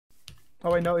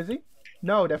Oh wait, no, is he?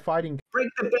 No, they're fighting. Break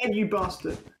the bed, you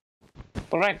bastard!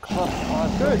 Break the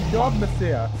heart. Good job,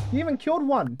 Messiah. You even killed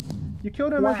one. You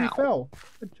killed him as he Wow. fell.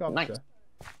 Good job, Nice. sir.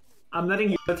 I'm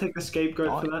letting you take the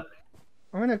scapegoat for that.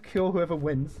 I'm gonna kill whoever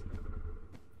wins.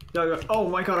 Oh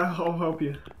my god, I'll help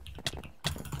you.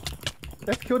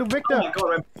 Let's kill the Oh victor. my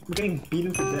god, I'm getting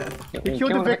beaten to death. We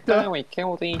killed the victor. We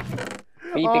killed the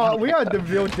baby. Oh, we are the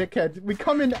real dickheads. We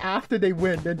come in after they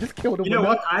win and just kill the You know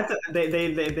winner. what?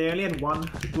 They only had one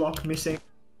block missing.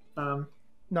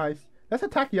 Nice. Let's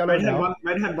attack yellow Red had now. one.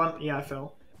 Red had one. Yeah, I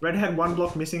fell. Red had one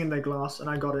block missing in their glass, and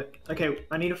I got it. Okay,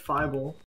 I need a fireball.